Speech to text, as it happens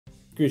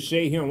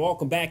Crochet here, and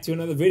welcome back to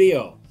another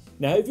video.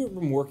 Now, have you ever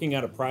been working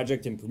on a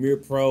project in Premiere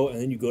Pro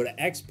and then you go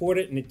to export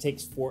it and it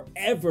takes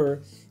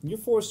forever and you're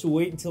forced to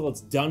wait until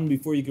it's done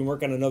before you can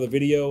work on another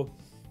video?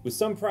 With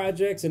some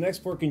projects, an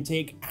export can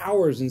take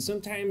hours and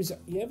sometimes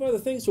you have other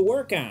things to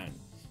work on.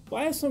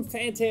 Well, I have some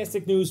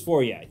fantastic news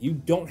for you. You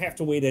don't have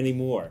to wait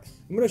anymore.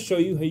 I'm going to show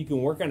you how you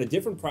can work on a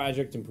different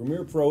project in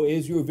Premiere Pro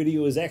as your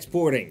video is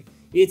exporting.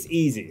 It's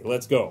easy.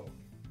 Let's go.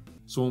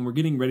 So when we're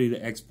getting ready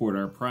to export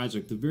our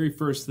project, the very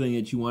first thing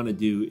that you want to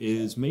do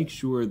is make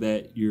sure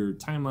that your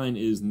timeline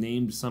is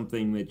named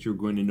something that you're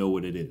going to know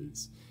what it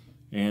is.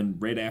 And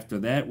right after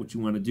that, what you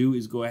want to do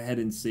is go ahead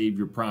and save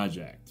your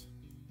project.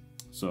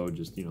 So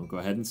just, go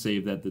ahead and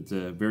save that. That's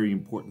a very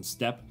important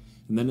step.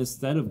 And then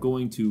instead of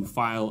going to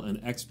File and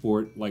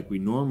Export like we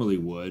normally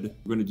would,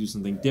 we're going to do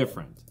something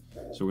different.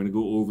 So we're going to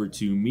go over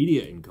to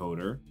Media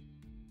Encoder,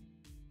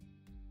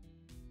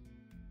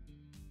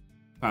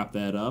 pop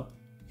that up,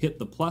 hit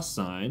the plus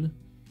sign,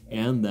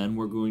 and then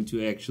we're going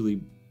to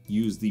actually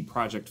use the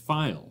project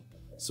file.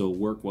 So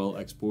work while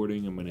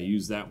exporting, I'm going to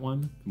use that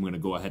one. I'm going to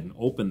go ahead and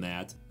open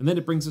that. And then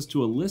it brings us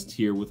to a list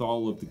here with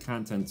all of the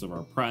contents of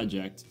our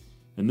project.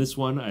 And this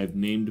one, I've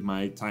named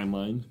my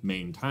timeline,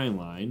 main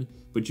timeline,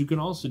 but you can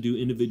also do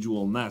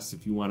individual nests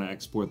if you want to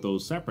export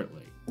those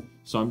separately.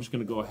 So I'm just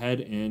going to go ahead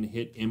and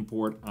hit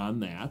import on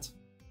that.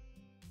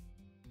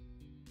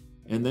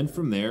 And then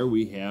from there,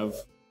 we have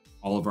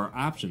all of our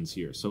options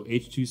here. So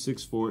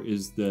H.264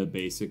 is the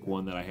basic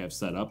one that I have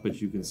set up, but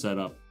you can set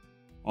up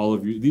all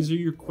of these are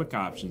your quick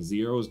options.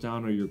 The arrows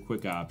down are your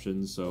quick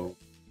options, so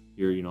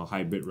your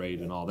high bit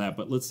rate and all that.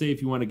 But let's say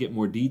if you want to get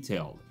more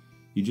detailed,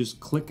 you just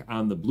click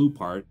on the blue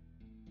part,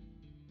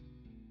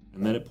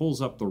 and then it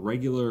pulls up the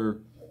regular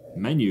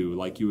menu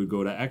like you would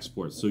go to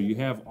export. So you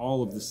have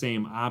all of the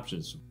same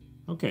options.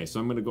 Okay,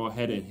 so I'm going to go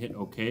ahead and hit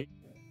OK,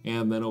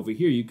 and then over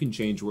here you can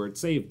change where it's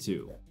saved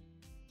to.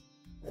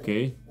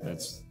 Okay,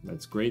 that's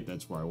great.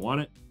 That's where I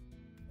want it.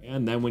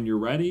 And then when you're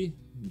ready,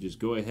 you just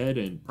go ahead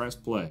and press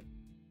play.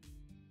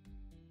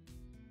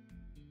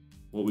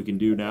 What we can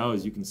do now,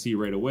 as you can see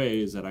right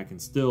away, is that I can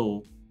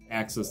still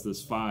access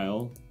this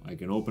file. I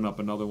can open up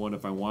another one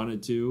if I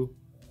wanted to.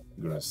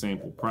 Go to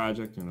sample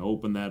project and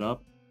open that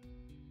up.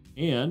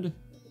 And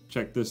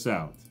check this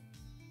out.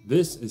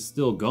 This is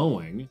still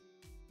going.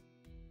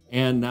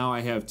 And now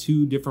I have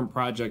two different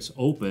projects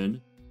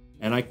open.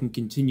 And I can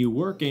continue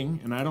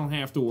working, and I don't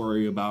have to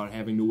worry about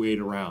having to wait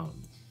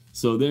around.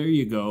 So there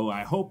you go.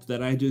 I hope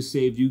that I just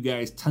saved you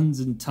guys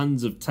tons and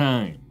tons of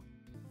time.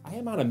 I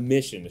am on a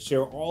mission to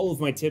share all of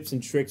my tips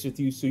and tricks with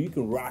you so you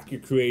can rock your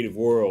creative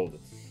world.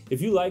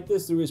 If you like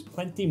this, there is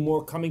plenty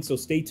more coming, so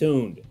stay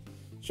tuned.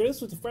 Share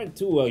this with a friend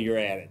too while you're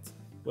at it.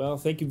 Well,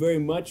 thank you very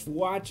much for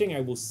watching.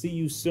 I will see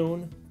you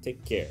soon.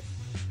 Take care.